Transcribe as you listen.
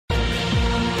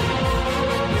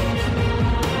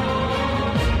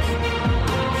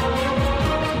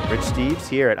Steeves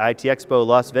here at ITEXPO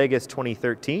Las Vegas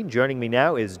 2013. Joining me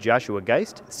now is Joshua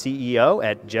Geist, CEO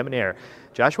at Geminare.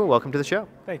 Joshua, welcome to the show.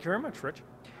 Thank you very much, Rich.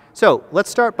 So let's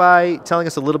start by telling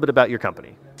us a little bit about your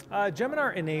company.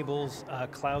 Geminare enables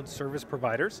cloud service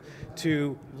providers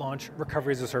to launch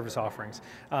recovery as a service offerings.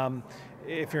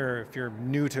 If you're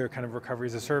new to kind of recovery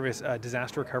as a service,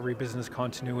 disaster recovery, business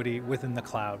continuity within the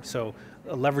cloud. So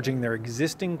leveraging their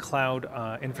existing cloud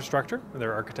infrastructure,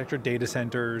 their architecture, data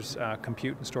centers,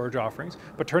 compute and storage offerings,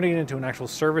 but turning it into an actual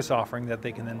service offering that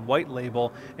they can then white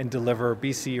label and deliver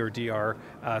BC or DR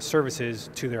services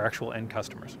to their actual end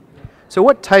customers. So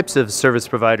what types of service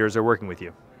providers are working with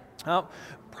you?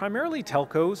 Primarily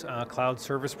telcos, cloud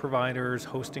service providers,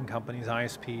 hosting companies,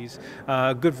 ISPs,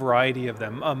 a good variety of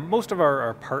them. Most of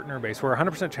our partner base, we're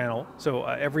 100% channel, so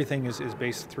everything is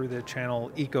based through the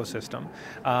channel ecosystem.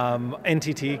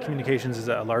 NTT Communications is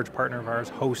a large partner of ours,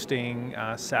 hosting,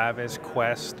 Savis,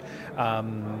 Quest,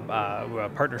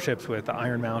 partnerships with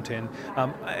Iron Mountain.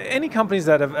 Any companies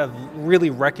that have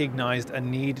really recognized a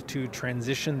need to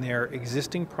transition their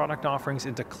existing product offerings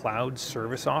into cloud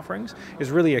service offerings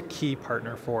is really a key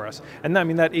partner for us. And I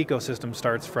mean, that ecosystem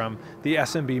starts from the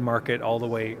SMB market all the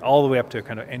way up to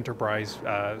kind of enterprise,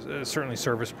 certainly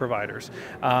service providers.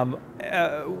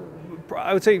 I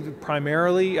would say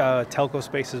primarily telco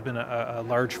space has been a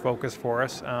large focus for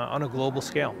us on a global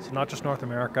scale. So not just North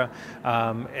America,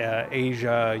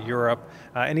 Asia, Europe,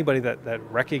 anybody that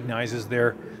recognizes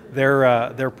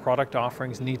their product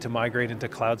offerings need to migrate into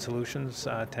cloud solutions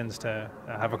tends to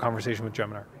have a conversation with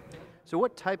Geminare. So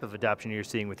what type of adoption are you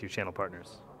seeing with your channel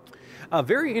partners?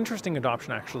 Very interesting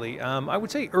adoption, actually. I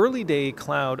would say early day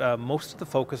cloud, most of the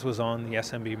focus was on the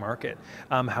SMB market.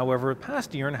 However, the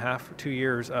past year and a half, 2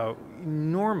 years,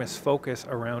 enormous focus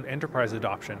around enterprise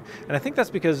adoption. And I think that's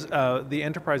because the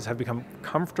enterprises have become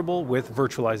comfortable with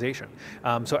virtualization.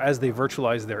 So as they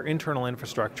virtualize their internal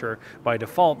infrastructure, by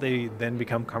default, they then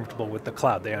become comfortable with the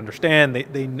cloud. They understand,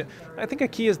 I think a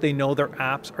key is they know their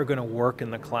apps are going to work in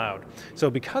the cloud. So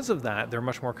because of that, they're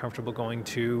much more comfortable going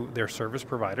to their service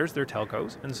providers, their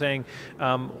telcos, and saying,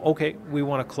 okay, we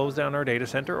want to close down our data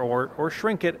center or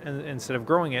shrink it instead of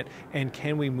growing it, and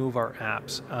can we move our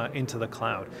apps into the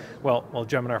cloud? Well,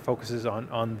 Geminare focuses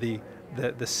on the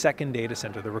second data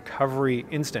center, the recovery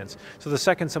instance. So the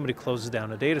second somebody closes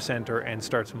down a data center and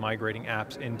starts migrating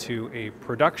apps into a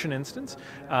production instance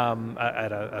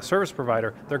at a service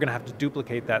provider, they're going to have to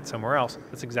duplicate that somewhere else.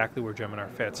 That's exactly where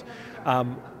Geminare fits.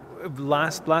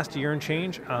 Last year and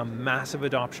change, massive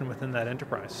adoption within that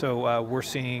enterprise. So we're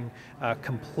seeing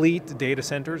complete data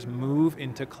centers move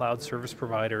into cloud service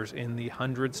providers in the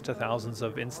hundreds to thousands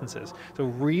of instances. So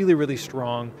really, really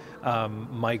strong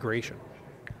migration.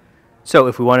 So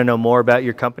if we want to know more about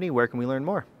your company, where can we learn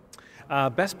more?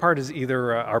 Best part is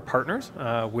either our partners,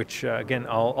 which again,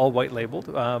 all white labeled,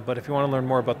 but if you want to learn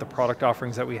more about the product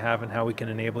offerings that we have and how we can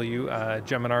enable you,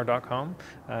 Geminare.com,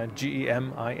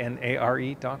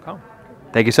 Geminare.com.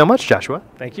 Thank you so much, Joshua.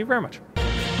 Thank you very much.